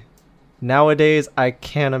honesty, nowadays I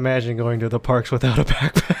can't imagine going to the parks without a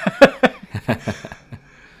backpack.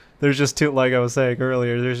 There's just like I was saying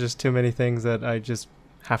earlier, there's just too many things that I just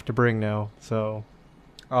have to bring now. So,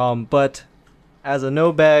 but as a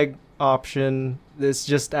no bag option, it's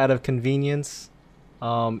just out of convenience.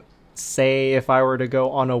 Say if I were to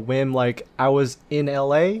go on a whim, like I was in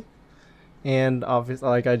LA and obviously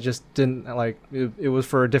like I just didn't like it was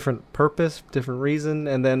for a different purpose, different reason,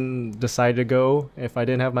 and then decide to go. If I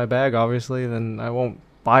didn't have my bag, obviously, then I won't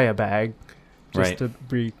buy a bag just to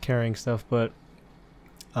be carrying stuff. But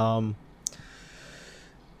the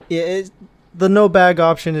no bag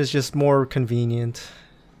option is just more convenient,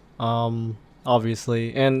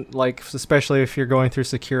 obviously, and like especially if you're going through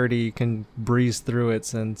security, you can breeze through it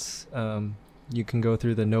since you can go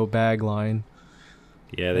through the no bag line.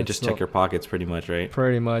 Yeah, they That's just check your pockets pretty much, right?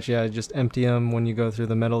 Pretty much, yeah. Just empty them when you go through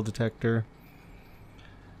the metal detector.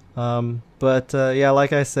 Yeah,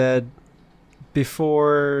 like I said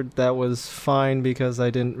before, that was fine because I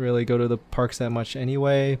didn't really go to the parks that much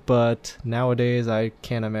anyway. But nowadays, I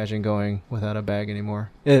can't imagine going without a bag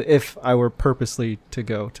anymore. If I were purposely to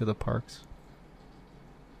go to the parks.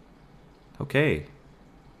 Okay.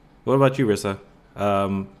 What about you, Rissa?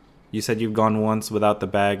 You said you've gone once without the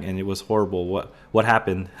bag and it was horrible. What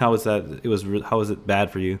happened? How was that? How was it bad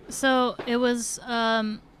for you? So it was.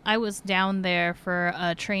 I was down there for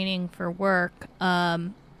training for work.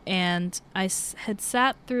 And I had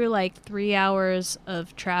sat through like 3 hours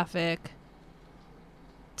of traffic.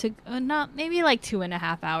 To not maybe like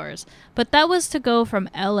 2.5 hours, but that was to go from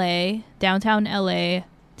LA, downtown LA,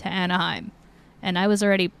 to Anaheim, and I was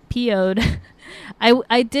already PO'd.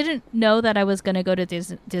 I didn't know that I was gonna go to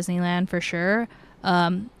Disneyland for sure.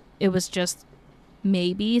 It was just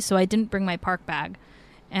maybe, so I didn't bring my park bag,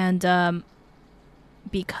 and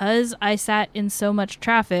because I sat in so much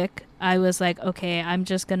traffic, I was like, okay, I'm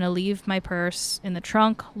just gonna leave my purse in the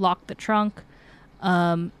trunk, lock the trunk,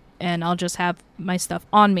 and I'll just have my stuff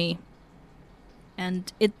on me.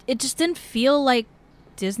 And it just didn't feel like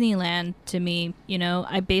Disneyland to me, you know.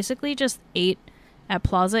 I basically just ate at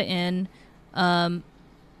Plaza Inn, and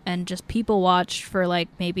just people watched for like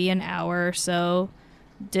maybe an hour or so.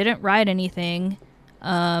 Didn't ride anything.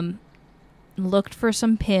 Looked for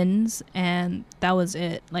some pins, and that was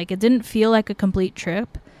it. Like, it didn't feel like a complete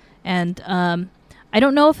trip. And I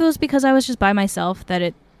don't know if it was because I was just by myself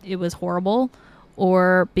that it was horrible,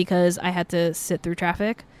 or because I had to sit through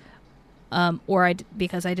traffic, or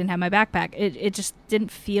because I didn't have my backpack. It just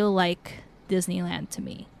didn't feel like Disneyland to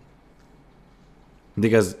me.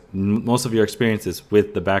 Because most of your experiences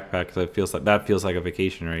with the backpack, so it feels like a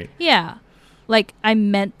vacation, right? Yeah, like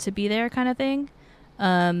I'm meant to be there, kind of thing.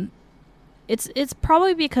 It's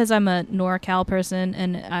probably because I'm a NorCal person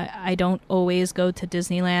and I don't always go to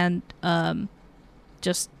Disneyland,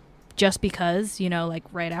 just because, you know, like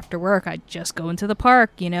right after work I just go into the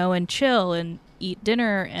park, you know, and chill and eat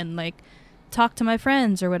dinner and like talk to my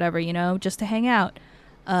friends or whatever, you know, just to hang out.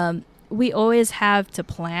 We always have to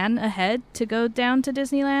plan ahead to go down to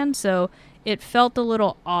Disneyland, so it felt a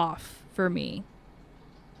little off for me.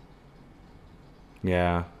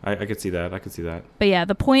 Yeah, I could see that. But yeah,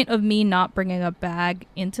 the point of me not bringing a bag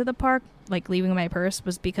into the park, like leaving my purse,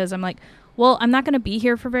 was because I'm like, well, I'm not going to be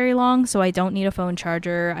here for very long, so I don't need a phone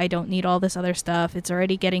charger. I don't need all this other stuff. It's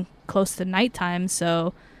already getting close to nighttime,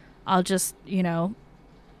 so I'll just, you know,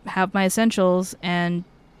 have my essentials and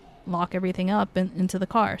lock everything up into the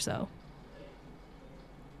car. So,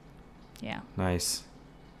 yeah. Nice.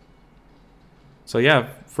 So yeah,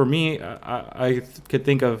 for me, I could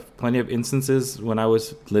think of plenty of instances when I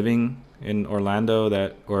was living in Orlando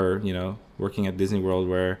or you know, working at Disney World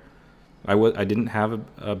where I didn't have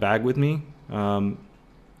a bag with me,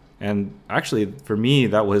 and actually for me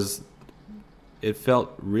it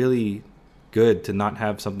felt really good to not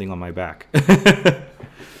have something on my back.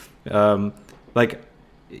 Like,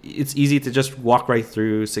 it's easy to just walk right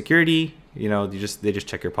through security. You know, they just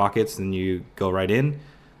check your pockets and you go right in.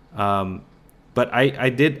 But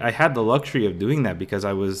I had the luxury of doing that because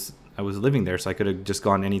I was living there, so I could have just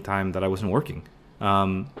gone any time that I wasn't working.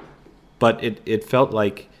 But it felt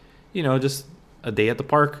like, you know, just a day at the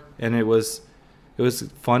park, and it was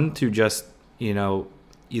fun to just, you know,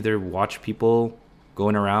 either watch people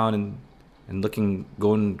going around and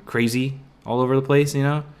going crazy all over the place, you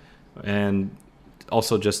know, and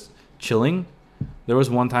also just chilling. There was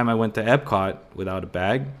one time I went to Epcot without a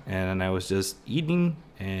bag, and I was just eating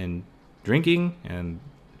and drinking, and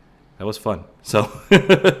that was fun. So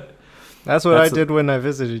that's what I did when I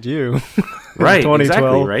visited you. Right,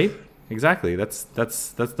 exactly, right? Exactly. That's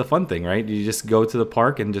the fun thing, right? You just go to the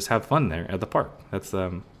park and just have fun there at the park. That's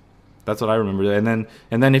what I remember. And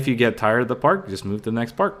then if you get tired of the park, just move to the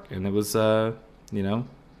next park. And it was you know,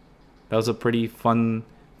 that was a pretty fun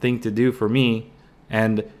thing to do for me.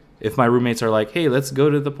 And if my roommates are like, "Hey, let's go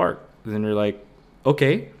to the park," then you're like,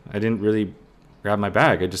 "Okay." I didn't really grab my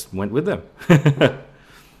bag. I just went with them.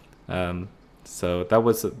 So that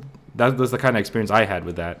was the kind of experience I had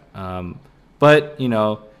with that. But, you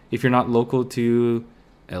know, if you're not local to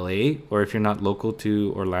LA, or if you're not local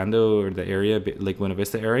to Orlando or the area, Lake Buena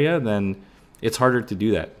Vista area, then it's harder to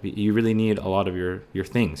do that. You really need a lot of your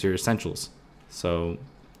things, your essentials. So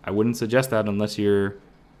I wouldn't suggest that unless you're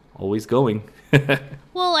always going.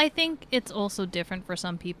 Well, I think it's also different for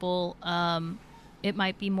some people. It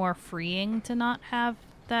might be more freeing to not have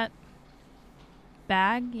that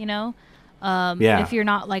bag, you know? Yeah. If you're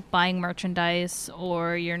not like buying merchandise,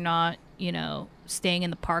 or you're not, staying in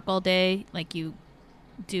the park all day. Like you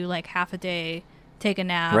do like half a day, take a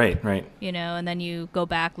nap, Right. and then you go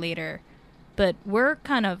back later. But we're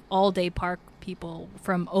kind of all day park people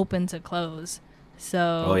from open to close.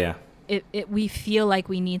 So Oh yeah. we feel like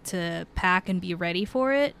we need to pack and be ready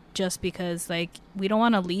for it just because like we don't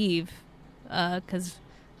want to leave because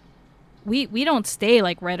we don't stay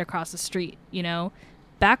like right across the street,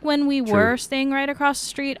 Back when we True. were staying right across the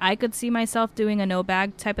street, I could see myself doing a no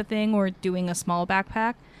bag type of thing or doing a small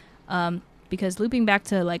backpack. Because looping back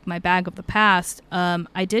to like my bag of the past,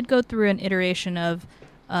 I did go through an iteration of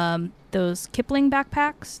those Kipling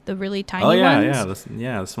backpacks, the really tiny ones.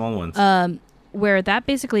 The small ones. Where that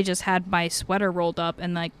basically just had my sweater rolled up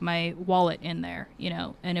and like my wallet in there,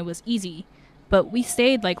 and it was easy. But we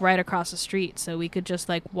stayed like right across the street, so we could just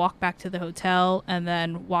like walk back to the hotel and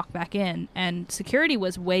then walk back in. And security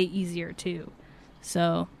was way easier too.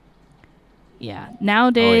 So yeah,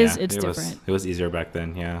 nowadays it's different. It was easier back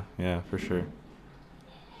then. Yeah, for sure.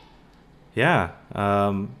 Yeah,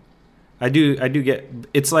 I do get.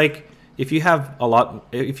 It's like if you have a lot,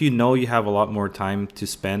 if you know you have a lot more time to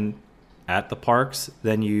spend at the parks,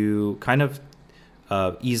 then you kind of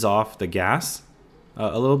ease off the gas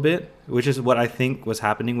a little bit, which is what I think was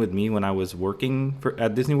happening with me when I was working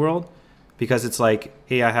at Disney World, because it's like,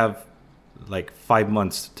 hey, I have like 5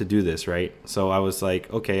 months to do this, right? So I was like,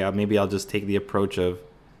 okay, maybe I'll just take the approach of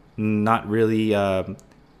not really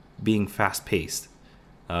being fast paced.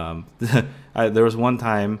 There was one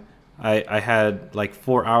time I had like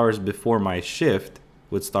 4 hours before my shift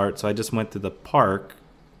would start, so I just went to the park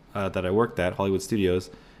that I worked at, Hollywood Studios,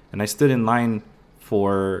 and I stood in line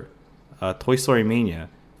for Toy Story Mania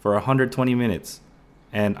for 120 minutes,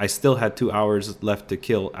 and I still had 2 hours left to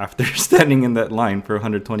kill after standing in that line for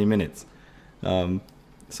 120 minutes. So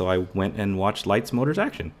I went and watched Lights, Motors,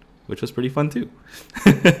 Action, which was pretty fun too.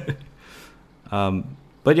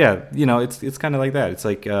 But yeah, it's kind of like that. It's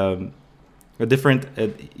like you have a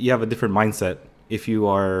different mindset if you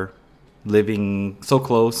are living so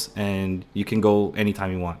close and you can go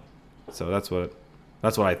anytime you want. So that's what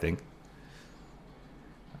I think.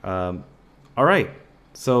 All right.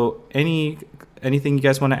 So anything you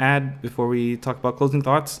guys want to add before we talk about closing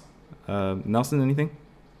thoughts? Nelson, anything?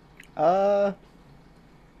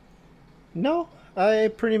 No,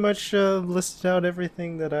 I pretty much listed out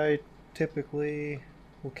everything that I typically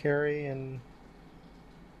will carry and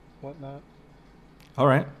whatnot. All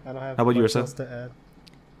right. I don't have How about you, much Ursa? else to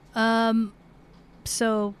add.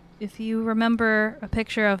 So if you remember a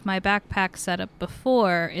picture of my backpack setup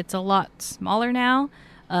before, it's a lot smaller now.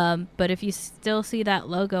 But if you still see that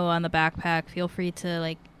logo on the backpack, feel free to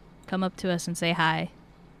like come up to us and say hi.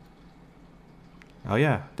 Oh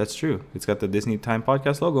yeah, that's true. It's got the Disney Time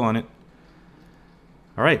Podcast logo on it.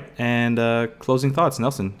 All right, and closing thoughts,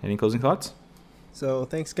 Nelson. Any closing thoughts? So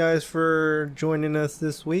thanks guys for joining us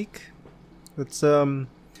this week. It's did a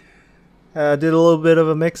little bit of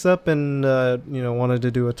a mix-up and wanted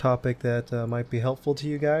to do a topic that might be helpful to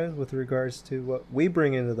you guys with regards to what we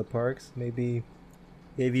bring into the parks. Maybe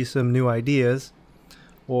gave you some new ideas,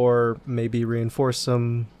 or maybe reinforce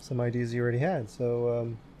some ideas you already had.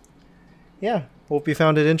 So yeah, hope you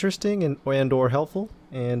found it interesting and or helpful,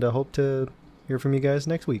 and hope to hear from you guys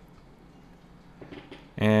next week.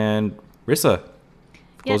 And Rissa,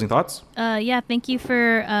 closing thoughts? Yeah, thank you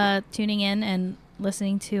for tuning in and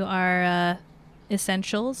listening to our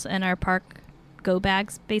essentials and our park go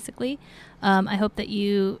bags, basically. I hope that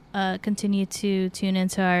you continue to tune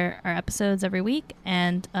into our episodes every week,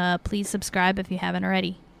 and please subscribe if you haven't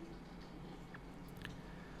already.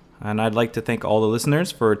 And I'd like to thank all the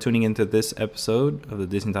listeners for tuning into this episode of the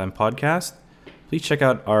Disney Time Podcast. Please check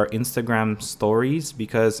out our Instagram stories,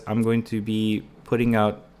 because I'm going to be putting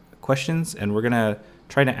out questions and we're going to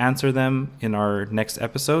try to answer them in our next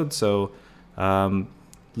episode. So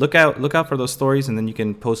look out for those stories, and then you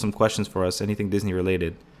can post some questions for us, anything Disney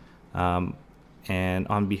related. And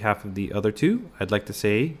on behalf of the other two, I'd like to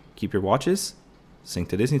say, keep your watches, sync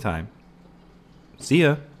to Disney Time. See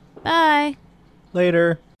ya. Bye.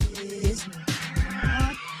 Later.